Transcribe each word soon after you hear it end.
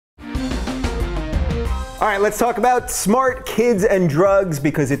All right, let's talk about smart kids and drugs,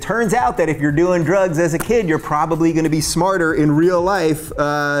 because it turns out that if you're doing drugs as a kid, you're probably going to be smarter in real life.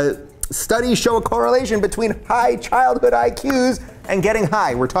 Studies show a correlation between high childhood IQs and getting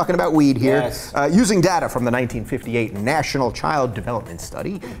high. We're talking about weed here. Yes. Using data from the 1958 National Child Development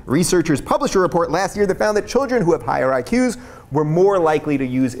Study, researchers published a report last year that found that children who have higher IQs were more likely to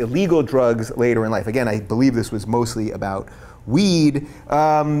use illegal drugs later in life. Again, I believe this was mostly about weed.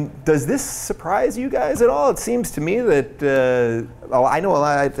 Does this surprise you guys at all? It seems to me that I know a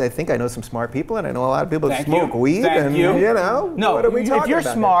lot. I think I know some smart people, and I know a lot of people that smoke weed. Thank you. You know, no, what are we talking about? If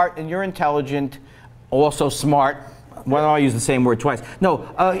you're smart and you're intelligent, also smart. Why don't I use the same word twice? No,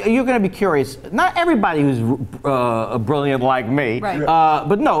 you're going to be curious. Not everybody who's brilliant like me, right.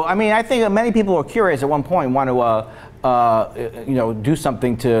 But no, I mean, I think that many people are curious at one point, want to you know, do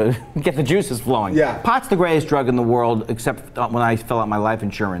something to get the juices flowing. Yeah. Pot's the greatest drug in the world, except when I fill out my life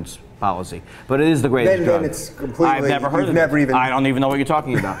insurance policy. But it is the greatest drug. Then it's completely. I've never heard of it. I don't even know what you're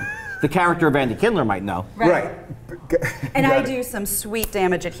talking about. The character of Andy Kindler might know. Right. And I do some sweet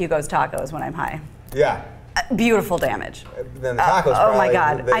damage at Hugo's Tacos when I'm high. Yeah. Beautiful damage. Then the tacos oh my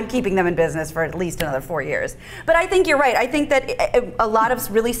God, I'm keeping them in business for at least another 4 years. But I think you're right. I think that a lot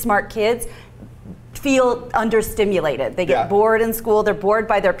of really smart kids feel understimulated. They get bored in school. They're bored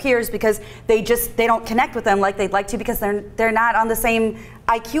by their peers because they don't connect with them like they'd like to, because they're not on the same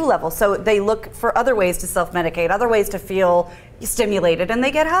IQ level. So they look for other ways to self-medicate, other ways to feel stimulated, and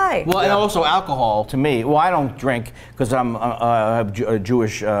they get high. Well, and also alcohol, to me. Well, I don't drink because I have a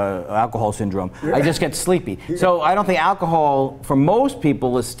Jewish alcohol syndrome. I just get sleepy. So I don't think alcohol, for most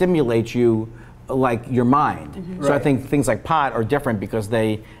people, stimulates you like your mind. Mm-hmm. So I think things like pot are different because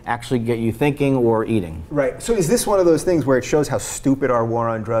they actually get you thinking or eating. Right. So is this one of those things where it shows how stupid our war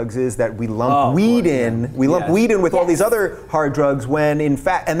on drugs is, that we lump weed in, we lump weed in with all these other hard drugs, when in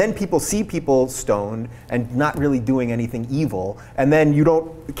fact, and then people see people stoned and not really doing anything evil, and then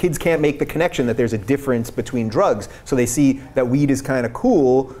kids can't make the connection that there's a difference between drugs. So they see that weed is kind of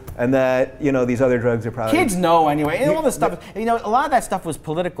cool, and that, you know, these other drugs are probably... Kids know anyway. And all this stuff, you know, a lot of that stuff was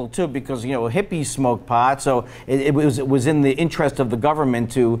political too, because, you know, hippies smoked pot, so it was in the interest of the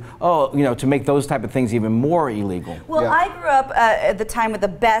government to, you know, to make those type of things even more illegal. Well, I grew up at the time with the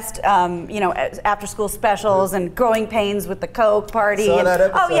best, you know, after-school specials and Growing Pains with the Coke party. Saw that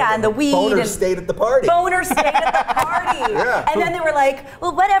episode. Oh yeah, and the weed. Boner stayed at the party. Boner stayed at the party. And then they were like,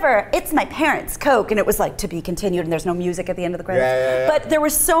 well, whatever, it's my parents' Coke, and it was like, to be continued, and there's no music at the end of the credits. But there were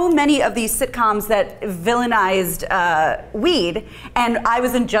so many of these sitcoms that villainized weed, and I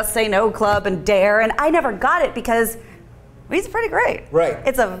was in Just Say No Club and Dare, and I never got it because weed's pretty great. Right.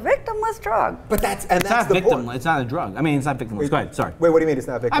 It's a victimless drug. But that's the point. It's not a drug. I mean, it's not victimless. Go ahead. Sorry. Wait, what do you mean it's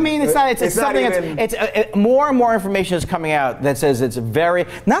not victimless? I mean, it's not. It's something that's. More and more information is coming out that says it's very.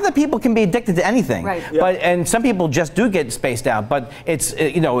 Not that people can be addicted to anything. Right. But and some people just do get spaced out. But it's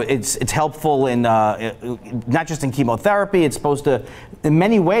you know it's helpful in not just in chemotherapy. It's supposed to. In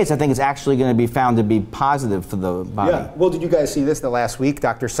many ways, I think it's actually going to be found to be positive for the body. Yeah. Well, did you guys see this the last week?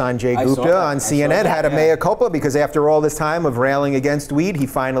 Dr. Sanjay Gupta on CNN had a mea culpa because after all this time of railing against weed, he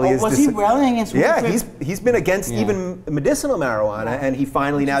finally is. Was he railing against weed? Yeah, he's been against even medicinal marijuana, and he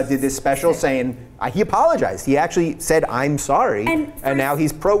finally now did this special saying he apologized. He actually said, "I'm sorry," and now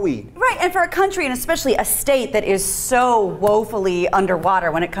he's pro-weed. Right, and for a country, and especially a state that is so woefully underwater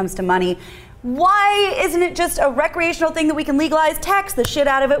when it comes to money, why isn't it just a recreational thing that we can legalize, tax the shit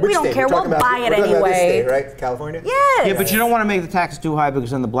out of it? We don't care, we'll buy it anyway. This state, right? California? Yes. Yeah, but you don't want to make the taxes too high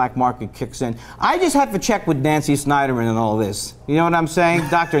because then the black market kicks in. I just have to check with Nancy Snyderman and all this. You know what I'm saying?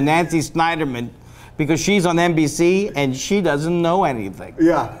 Dr. Nancy Snyderman, because she's on NBC and she doesn't know anything.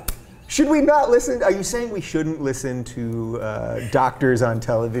 Yeah. Should we not listen? Are you saying we shouldn't listen to doctors on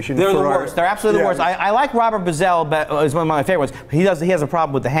television? They're the worst. They're absolutely the worst. I like Robert Bazell, but is one of my favorites. He has a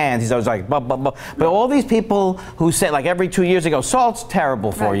problem with the hands. He's always like, blah, blah, blah. But all these people who say, like every 2 years ago, salt's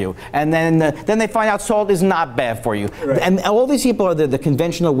terrible for you, and then they find out salt is not bad for you. And all these people are the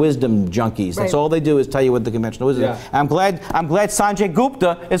conventional wisdom junkies. That's all they do is tell you what the conventional wisdom is. I'm glad Sanjay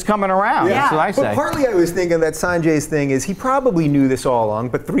Gupta is coming around. That's what I say. But partly I was thinking that Sanjay's thing is he probably knew this all along,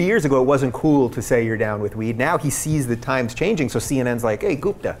 but 3 years ago it wasn't cool to say you're down with weed. Now he sees the times changing, so CNN's like, hey,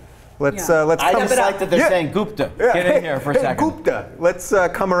 Gupta, let's I just like that they're saying Gupta. Get in here for a second. Gupta, let's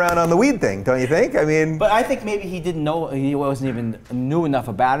come around on the weed thing, don't you think? I mean, but I think maybe he didn't know, he wasn't even knew enough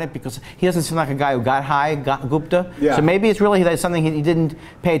about it, because he doesn't seem like a guy who got high, Gupta. Yeah. So maybe it's really something he didn't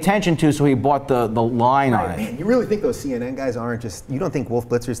pay attention to, so he bought the line on it. Man, you really think those CNN guys aren't just? You don't think Wolf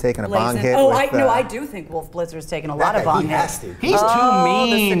Blitzer's taking a bong hit? Oh, no, I do think Wolf Blitzer's taking a lot of bong hits. He's too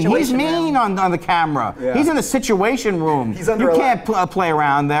mean. He's mean on the camera. Yeah. He's in the situation room. He's under you can't play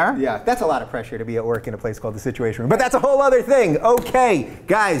around there. Yeah. Yeah, that's a lot of pressure to be at work in a place called the Situation Room. But that's a whole other thing. Okay,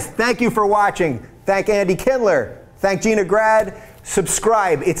 guys, thank you for watching. Thank Andy Kindler. Thank Gina Grad.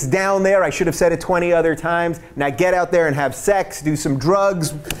 Subscribe. It's down there. I should have said it 20 other times. Now get out there and have sex, do some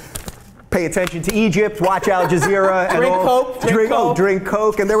drugs, pay attention to Egypt, watch Al Jazeera. And drink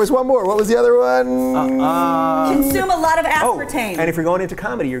Coke. And there was one more. What was the other one? Consume a lot of aspartame. And if you're going into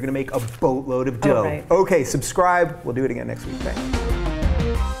comedy, you're going to make a boatload of dough. Right. Okay, subscribe. We'll do it again next week. Thanks.